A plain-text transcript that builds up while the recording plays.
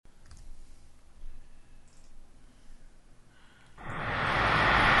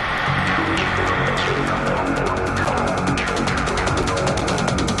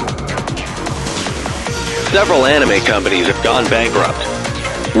Several anime companies have gone bankrupt.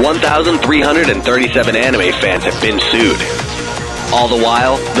 1,337 anime fans have been sued. All the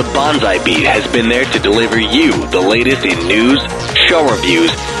while, the banzaibeat has been there to deliver you the latest in news, show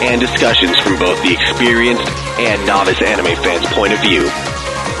reviews, and discussions from both the experienced and novice anime fans' point of view.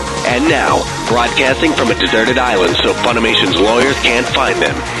 And now, broadcasting from a deserted island so Funimation's lawyers can't find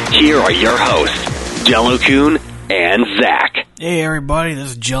them, here are your hosts, Jellokun and Zac. Hey everybody,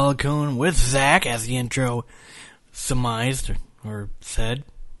 this is Jellokun with Zac, as the intro surmised, or said.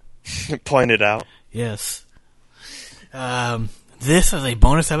 Pointed out. Yes. This is a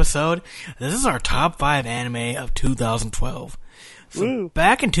bonus episode. This is our top 5 anime of 2012. So Woo.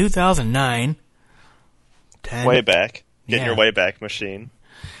 Back in 2009... Way back. Get Yeah. your way back machine.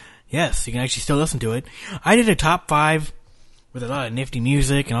 Yes, you can actually still listen to it. I did a top 5 with a lot of nifty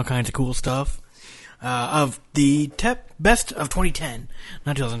music and all kinds of cool stuff. Of the best of 2010.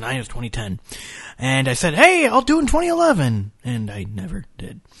 Not 2009, it was 2010. And I said, hey, I'll do it in 2011. And I never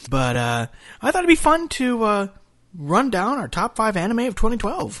did. But I thought it'd be fun to run down our top 5 anime of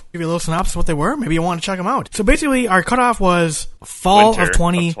 2012. Give you a little synopsis of what they were. Maybe you want to check them out. So basically, our cutoff was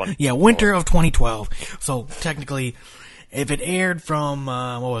winter of 2012. So technically, if it aired from,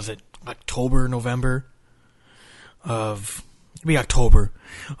 October, November of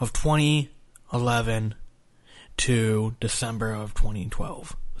 2011 to December of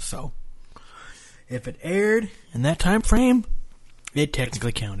 2012. So, if it aired in that time frame, it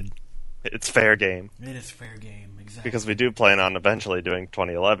technically counted. It's fair game. It is fair game, exactly. Because we do plan on eventually doing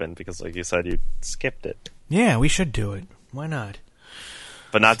 2011, because like you said, you skipped it. Yeah, we should do it. Why not?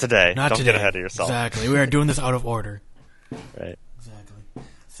 But not today. Not Don't today. get ahead of yourself. Exactly. We are doing this out of order. Right. Exactly.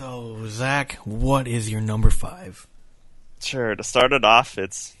 So, Zac, what is your number 5? Sure. To start it off,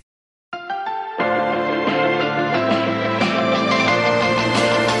 it's...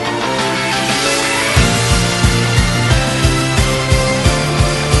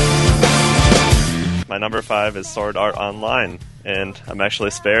 My number 5 is Sword Art Online, and I'm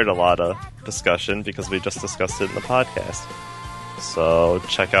actually spared a lot of discussion because we just discussed it in the podcast. So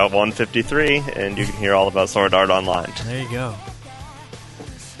check out 153, and you can hear all about Sword Art Online. There you go.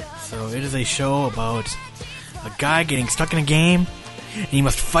 So it is a show about a guy getting stuck in a game, and he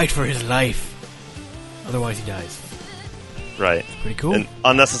must fight for his life. Otherwise he dies. Right. Pretty cool. And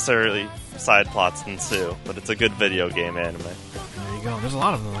unnecessarily side plots ensue, but it's a good video game anime. There you go. There's a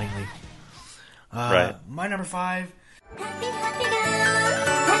lot of them lately. Right. My number 5.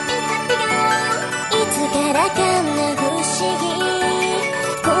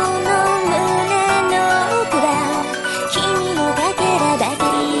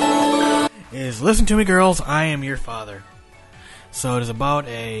 Is Listen to Me Girls, I Am Your Father. So it is about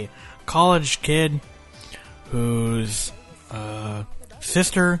a college kid whose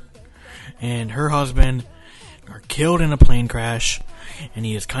sister and her husband are killed in a plane crash, and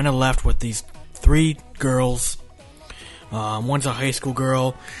he is kind of left with these 3 girls. One's a high school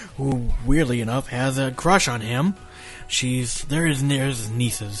girl who, weirdly enough, has a crush on him. There's his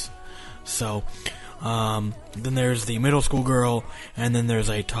nieces. So, then there's the middle school girl, and then there's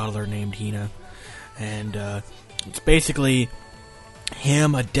a toddler named Hina. And, it's basically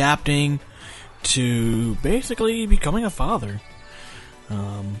him adapting to basically becoming a father.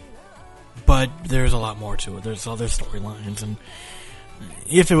 But there's a lot more to it. There's other storylines, and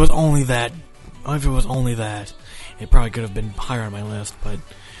if it was only that, it probably could have been higher on my list. But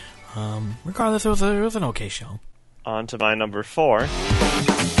regardless, it was an okay show. On to my number 4.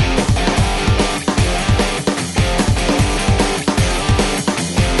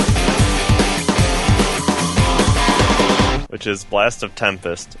 Which is Blast of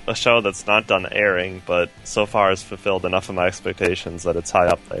Tempest, a show that's not done airing, but so far has fulfilled enough of my expectations that it's high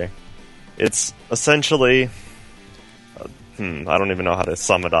up there. It's essentially... I don't even know how to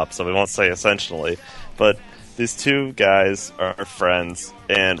sum it up, so we won't say essentially, but these 2 guys are friends,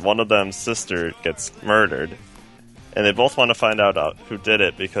 and one of them's sister gets murdered, and they both want to find out who did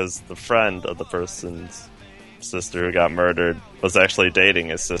it because the friend of the person's sister who got murdered was actually dating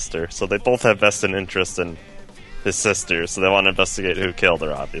his sister, so they both have vested interest in his sister, so they want to investigate who killed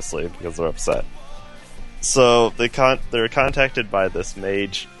her, obviously, because they're upset. So they're contacted by this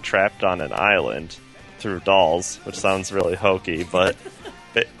mage trapped on an island through dolls, which sounds really hokey, but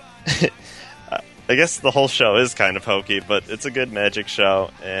I guess the whole show is kind of hokey, but it's a good magic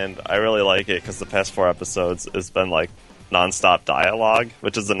show, and I really like it because the past 4 episodes has been like non-stop dialogue,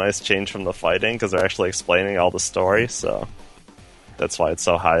 which is a nice change from the fighting because they're actually explaining all the story, so that's why it's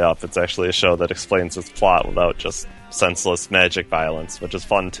so high up. It's actually a show that explains its plot without just senseless magic violence, which is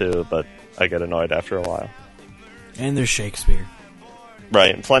fun too, but I get annoyed after a while. And there's Shakespeare.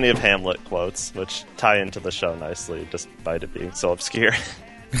 Right, and plenty of Hamlet quotes, which tie into the show nicely, despite it being so obscure.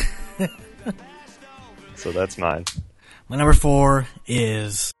 So that's mine. My number 4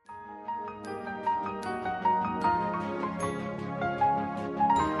 is...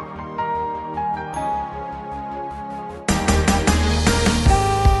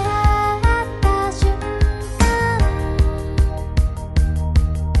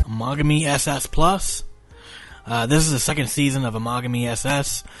 Amagami SS Plus. This is the second season of Amagami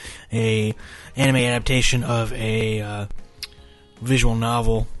SS, a anime adaptation of a visual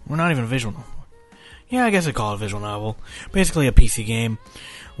novel. Well, not even a visual novel. Yeah, I guess I'd call it a visual novel. Basically a PC game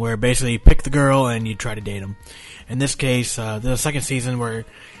where basically you pick the girl and you try to date them. In this case, the second season where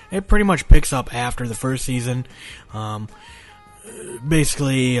it pretty much picks up after the first season.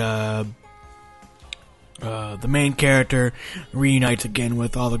 Basically, the main character reunites again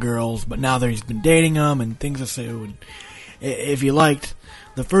with all the girls, but now that he's been dating them and things ensue. And if you liked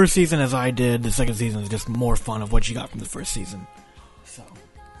the first season as I did, the second season is just more fun of what you got from the first season. So,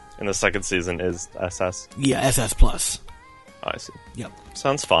 and the second season is SS? Yeah, SS Plus. I see. Yep.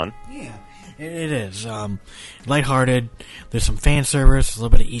 Sounds fun. Yeah, it is. Lighthearted. There's some fan service, a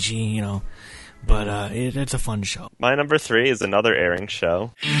little bit of ichi, you know, but it's a fun show. My number 3 is another airing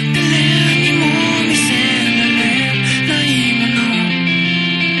show.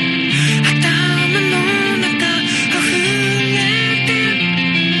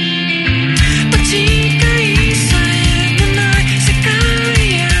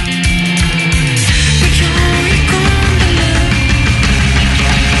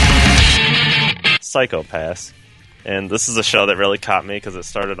 Psychopaths. And this is a show that really caught me because it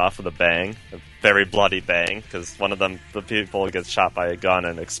started off with a bang, a very bloody bang, because one of them, the people gets shot by a gun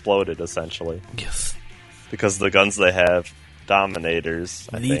and exploded, essentially. Yes. Because the guns they have, Dominators,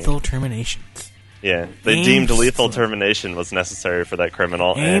 I Lethal think. terminations. Yeah, they deemed lethal termination was necessary for that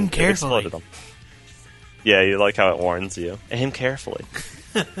criminal, Aim and carefully. it exploded them. Yeah, you like how it warns you. Aim carefully.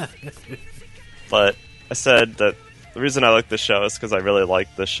 But I said that the reason I like this show is because I really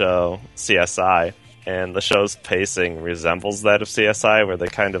like the show CSI, and the show's pacing resembles that of CSI, where they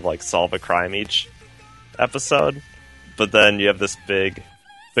kind of like solve a crime each episode, but then you have this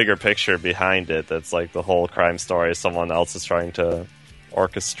bigger picture behind it that's like the whole crime story someone else is trying to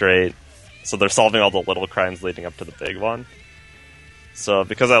orchestrate. So they're solving all the little crimes leading up to the big one. So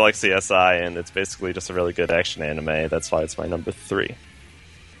because I like CSI and it's basically just a really good action anime, that's why it's my number 3.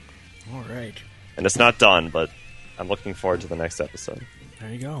 All right. And it's not done, but I'm looking forward to the next episode.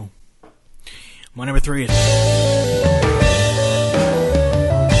 There you go. My number 3 is...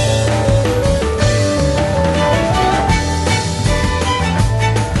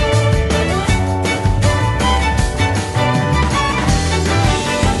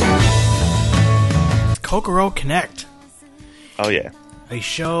 Kokoro Connect. Oh, yeah. A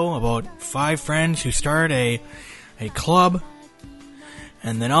show about 5 friends who start a club,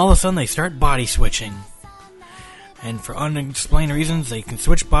 and then all of a sudden they start body switching. And for unexplained reasons, they can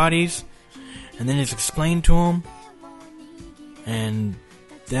switch bodies, and then it's explained to them, and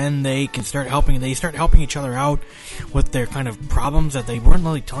then they start helping each other out with their kind of problems that they weren't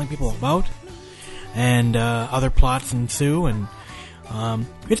really telling people about, and other plots ensue, and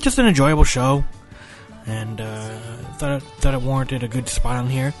it's just an enjoyable show. And thought it warranted a good spot on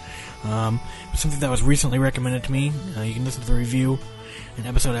here. It's something that was recently recommended to me. You can listen to the review in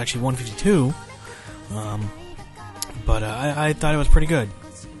episode actually 152. But I thought it was pretty good.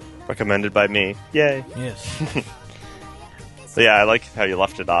 Recommended by me. Yay. Yes. So yeah, I like how you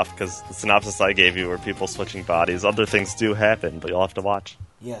left it off, because the synopsis I gave you were people switching bodies. Other things do happen, but you'll have to watch.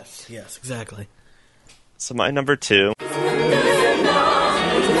 Yes, exactly. So my number 2...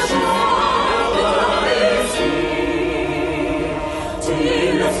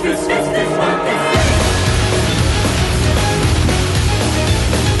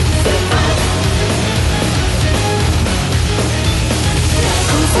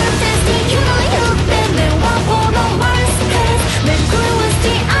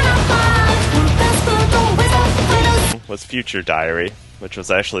 was Future Diary, which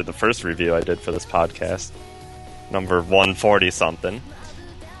was actually the first review I did for this podcast. Number 140 something.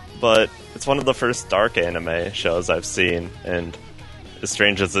 But it's one of the first dark anime shows I've seen, and as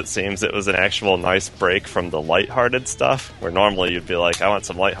strange as it seems, it was an actual nice break from the lighthearted stuff, where normally you'd be like, I want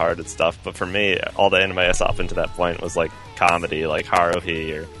some lighthearted stuff, but for me, all the anime I saw up until that point was like comedy, like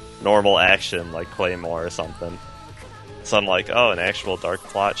Haruhi, or normal action, like Claymore or something. So I'm like, oh, an actual dark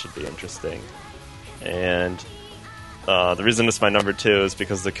plot should be interesting. And the reason it's my number 2 is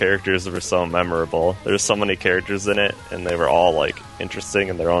because the characters were so memorable. There's so many characters in it, and they were all like interesting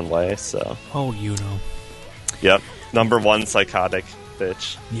in their own way, so... Oh, you know. Yep. Number 1 psychotic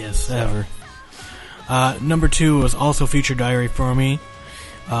bitch. Yes, ever. Number 2 was also Future Diary for me.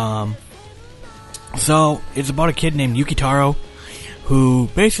 So, it's about a kid named Yukitaro who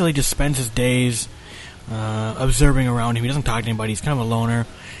basically just spends his days observing around him. He doesn't talk to anybody. He's kind of a loner.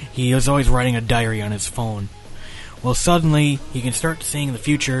 He is always writing a diary on his phone. Well, suddenly, he can start seeing the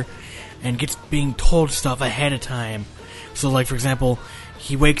future and gets being told stuff ahead of time. So, like, for example,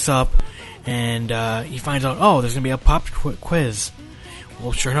 he wakes up and he finds out, oh, there's going to be a pop quiz.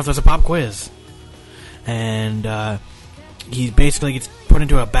 Well, sure enough, there's a pop quiz. And he basically gets put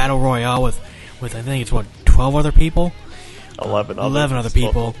into a battle royale with I think it's, 12 other people? 11 other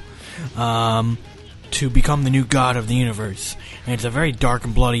people. To become the new god of the universe. And it's a very dark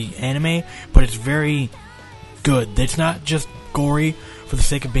and bloody anime, but it's very good. It's not just gory for the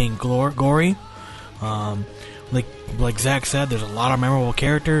sake of being gory. Like Zach said, there's a lot of memorable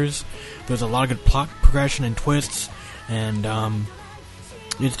characters. There's a lot of good plot progression and twists, and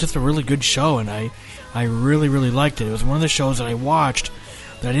it's just a really good show. And I really, really liked it. It was one of the shows that I watched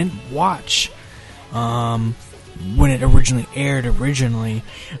that I didn't watch when it originally aired.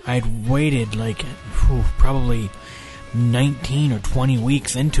 I'd waited probably 19 or 20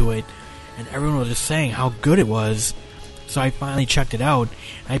 weeks into it, and everyone was just saying how good it was. So I finally checked it out.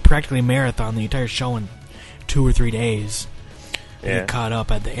 I practically marathoned the entire show in 2 or 3 days. Yeah. Get caught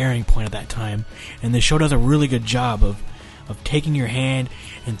up at the airing point at that time. And the show does a really good job of taking your hand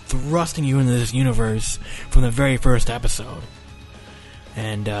and thrusting you into this universe from the very first episode.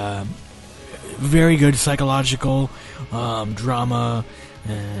 And very good psychological drama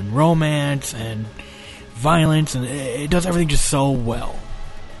and romance and violence, and it does everything just so well.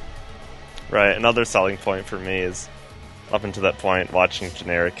 Right. Another selling point for me is, up until that point, watching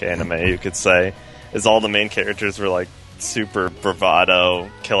generic anime, you could say, is all the main characters were like super bravado,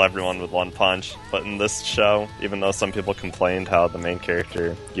 kill everyone with one punch. But in this show, even though some people complained how the main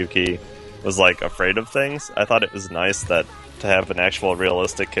character, Yuki, was like afraid of things, I thought it was nice that to have an actual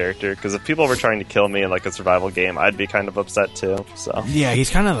realistic character, because if people were trying to kill me in like a survival game, I'd be kind of upset too. So yeah, he's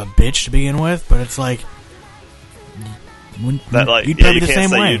kind of a bitch to begin with, but it's like you can't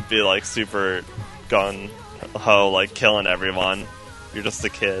say you'd be like super gun ho, like killing everyone. You're just a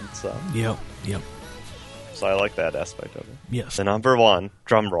kid, so yep. So I like that aspect of it. Yes. The number 1,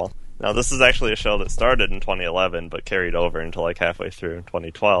 drum roll. Now this is actually a show that started in 2011, but carried over until like halfway through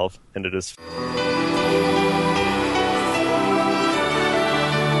 2012, and it is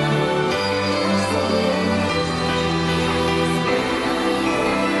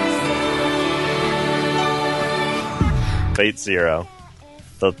Fate Zero,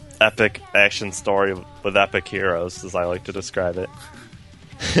 the epic action story with epic heroes, as I like to describe it.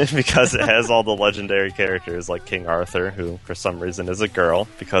 Because it has all the legendary characters like King Arthur, who for some reason is a girl,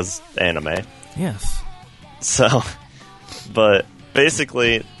 because anime. Yes. So, but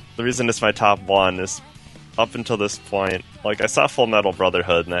basically, the reason it's my top 1 is, up until this point, like, I saw Full Metal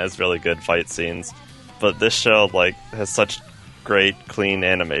Brotherhood, and that has really good fight scenes, but this show, like, has such great, clean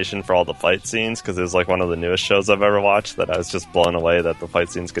animation for all the fight scenes, because it was, like, one of the newest shows I've ever watched, that I was just blown away that the fight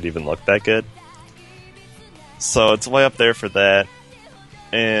scenes could even look that good. So, it's way up there for that.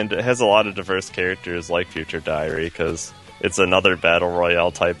 And it has a lot of diverse characters like Future Diary, because it's another battle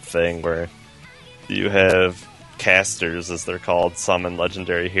royale type thing where you have casters, as they're called, summon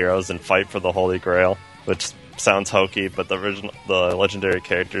legendary heroes and fight for the Holy Grail, which sounds hokey, but the legendary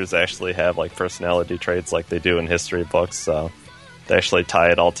characters actually have like personality traits like they do in history books, so they actually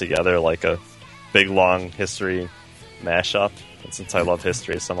tie it all together like a big long history mashup. And since I love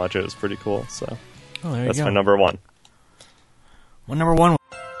history so much, it was pretty cool. So that's my number 1. My number 1.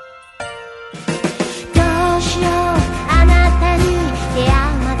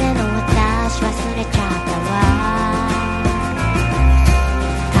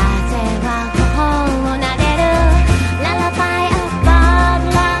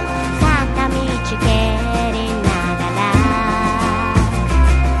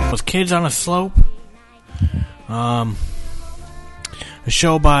 Was Kids on a Slope. A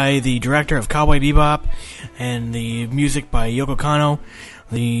show by the director of Cowboy Bebop, and the music by Yoko Kanno,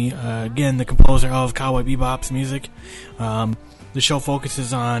 the composer of Cowboy Bebop's music. The show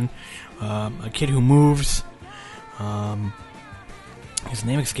focuses on a kid who moves. His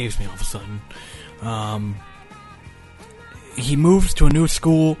name escapes me all of a sudden. He moves to a new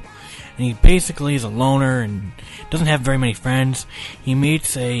school, and he basically is a loner and doesn't have very many friends. He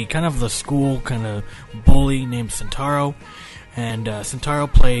meets a kind of the school kind of bully named Sentaro. And Sentaro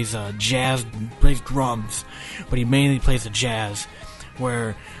plays plays drums, but he mainly plays the jazz,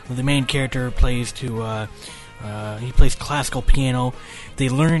 where the main character plays to He plays classical piano. He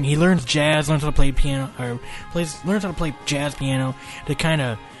learns jazz, learns how to play piano, learns how to play jazz piano to kind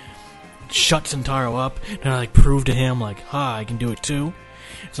of shut Sentaro up and prove to him I can do it too.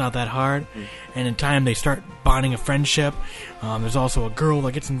 It's not that hard. And in time they start bonding a friendship. There's also a girl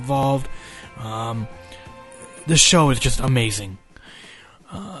that gets involved. This show is just amazing.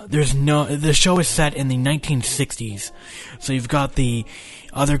 The show is set in the 1960s, so you've got the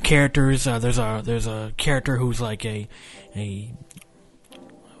other characters. There's a character who's like a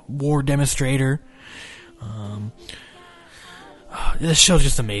war demonstrator. This show's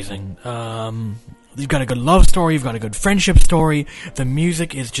just amazing. You've got a good love story. You've got a good friendship story. The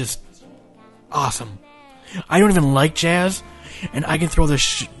music is just awesome. I don't even like jazz, and I can throw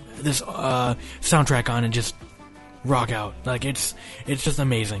this soundtrack on and just rock out. It's just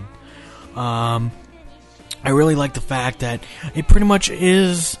amazing. I really like the fact that it pretty much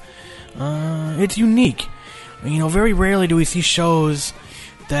is it's unique. Very rarely do we see shows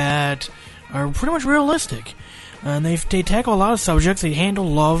that are pretty much realistic, and they tackle a lot of subjects. They handle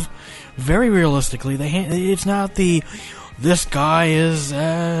love very realistically. It's not this guy is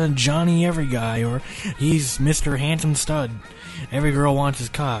Johnny every guy, or he's Mr. Handsome Stud, every girl wants his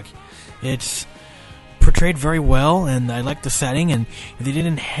cock. It's portrayed very well, and I like the setting, and they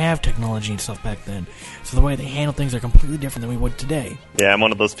didn't have technology and stuff back then, so the way they handle things are completely different than we would today. Yeah, I'm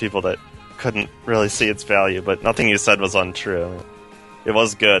one of those people that couldn't really see its value, but nothing you said was untrue. It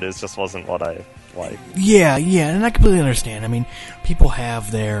was good, it just wasn't what I liked. Yeah, and I completely understand. I mean, people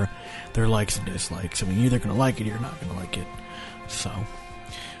have their likes and dislikes. I mean, you're either going to like it or you're not going to like it. So,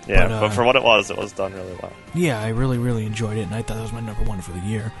 yeah, but for what it was done really well. Yeah, I really, really enjoyed it, and I thought that was my number one for the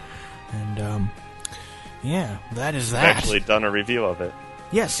year. And, yeah, that is that. We've actually done a review of it.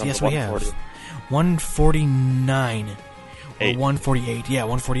 Yes, we have. 149. Or 148. Yeah,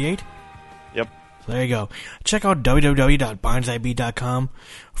 148? Yep. So there you go. Check out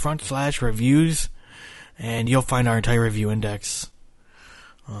www.banzaibeat.com/reviews, and you'll find our entire review index.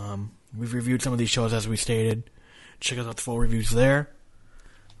 We've reviewed some of these shows as we stated. Check out the full reviews there.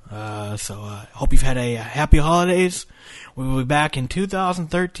 Hope you've had a happy holidays. We will be back in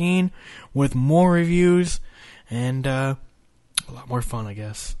 2013 with more reviews and a lot more fun, I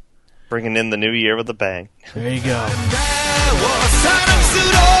guess. Bringing in the new year with a bang. There you go.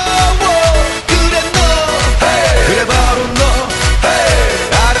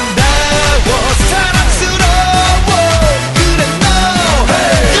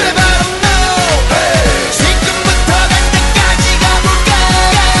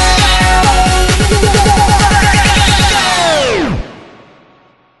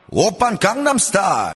 오빤 강남스타일